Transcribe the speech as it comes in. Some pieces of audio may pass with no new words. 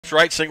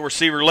Drops right, single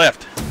receiver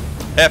left.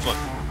 Heflin.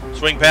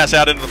 Swing pass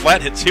out into the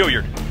flat, hits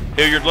Hilliard.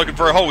 Hilliard looking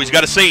for a hole. He's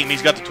got a seam.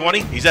 He's got the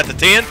 20. He's at the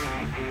 10.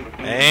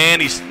 And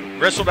he's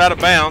wrestled out of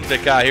bounds.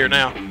 That guy here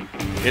now.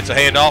 It's a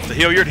handoff to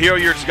Hilliard.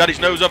 Hilliard's got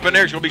his nose up in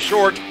there. He's going to be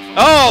short.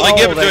 Oh, they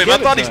give it to him. I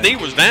thought his knee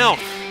was down.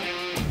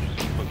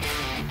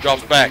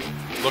 Drops back.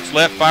 Looks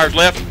left, fires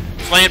left.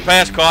 Slant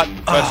pass caught.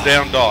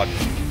 Touchdown, Dodd.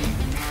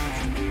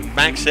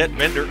 Bank set,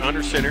 Bender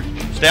under center.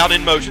 Stout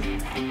in motion.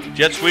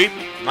 Jet sweep.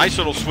 Nice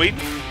little sweep.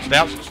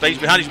 Stout stays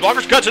behind his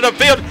blockers. Cuts it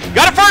upfield.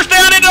 Got a first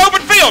down into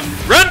open field.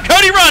 Run,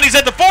 Cody, run. He's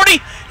at the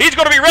 40. He's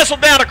going to be wrestled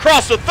down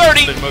across the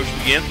 30. In motion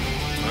again.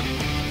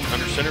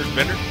 Under center is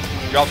Bender.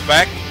 Drops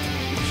back.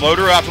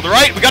 Floater out to the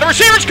right. We got a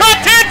receiver's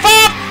caught. 10-5.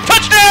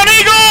 Touchdown,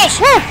 Eagles.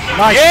 Woo.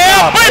 Nice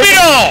yeah, job, baby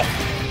doll.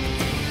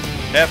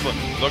 Heflin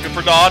looking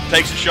for Dodd.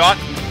 Takes a shot.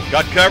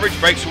 Got coverage.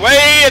 Breaks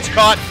away. It's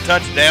caught.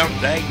 Touchdown.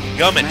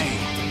 Dang-gummit.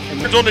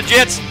 On the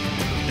Jets.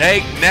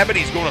 Dag nabbit.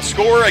 He's going to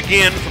score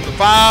again from the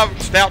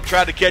 5. Stout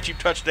tried to catch him.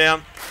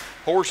 Touchdown.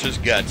 Horse's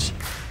guts.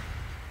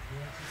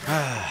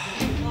 I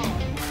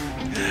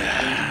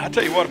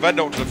tell you what, if I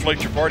don't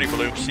deflate your party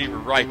balloon, receiver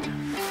right.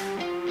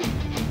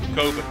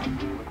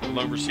 Coben.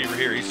 Lone receiver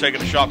here. He's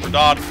taking a shot for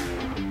Dodd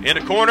in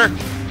the corner,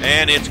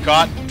 and it's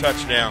caught.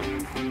 Touchdown.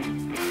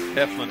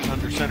 Heflin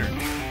under center.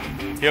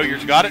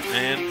 Hilliard's got it,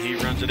 and he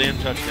runs it in.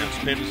 Touchdown.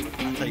 Spins.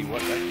 I tell you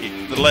what, that kick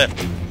to the left.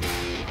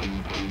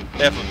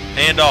 Heflin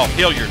handoff.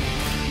 Hilliard.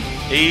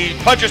 He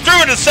punches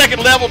through into the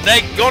second level.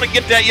 They going to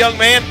get that young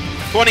man.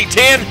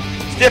 2010.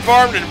 Stiff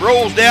armed and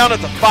rolls down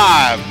at the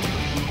 5.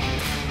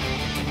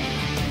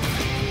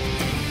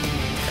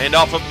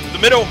 Handoff up the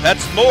middle.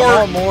 That's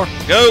more. More.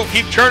 Go.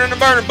 Keep churning and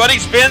burning, buddy.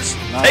 Spins.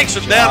 Nice takes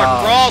him job. down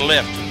across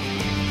left.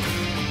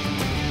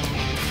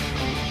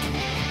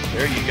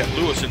 There you got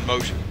Lewis in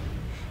motion.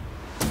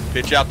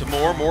 Pitch out to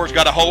Moore. Moore's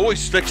got a hole. He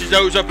sticks his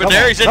nose up in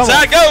there. He's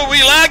inside. Go.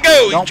 Eli,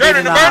 go. He's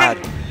turning and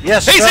burning.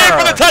 Yes, He's in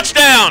for the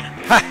touchdown.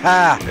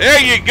 There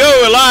you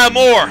go, Eli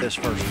Moore. This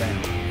first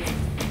down.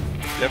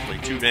 Definitely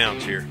 2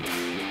 downs here.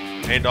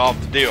 Hand off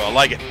the deal. I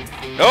like it.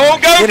 Oh,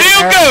 go,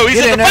 deal, go. He's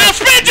at the ball.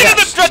 Spins into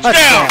the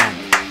touchdown.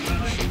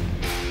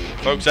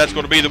 Folks, that's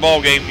going to be the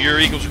ball game. Your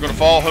Eagles are going to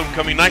fall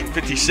homecoming night,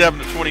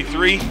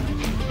 57-23.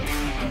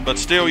 But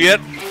still yet,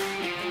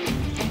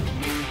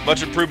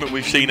 much improvement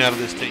we've seen out of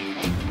this team.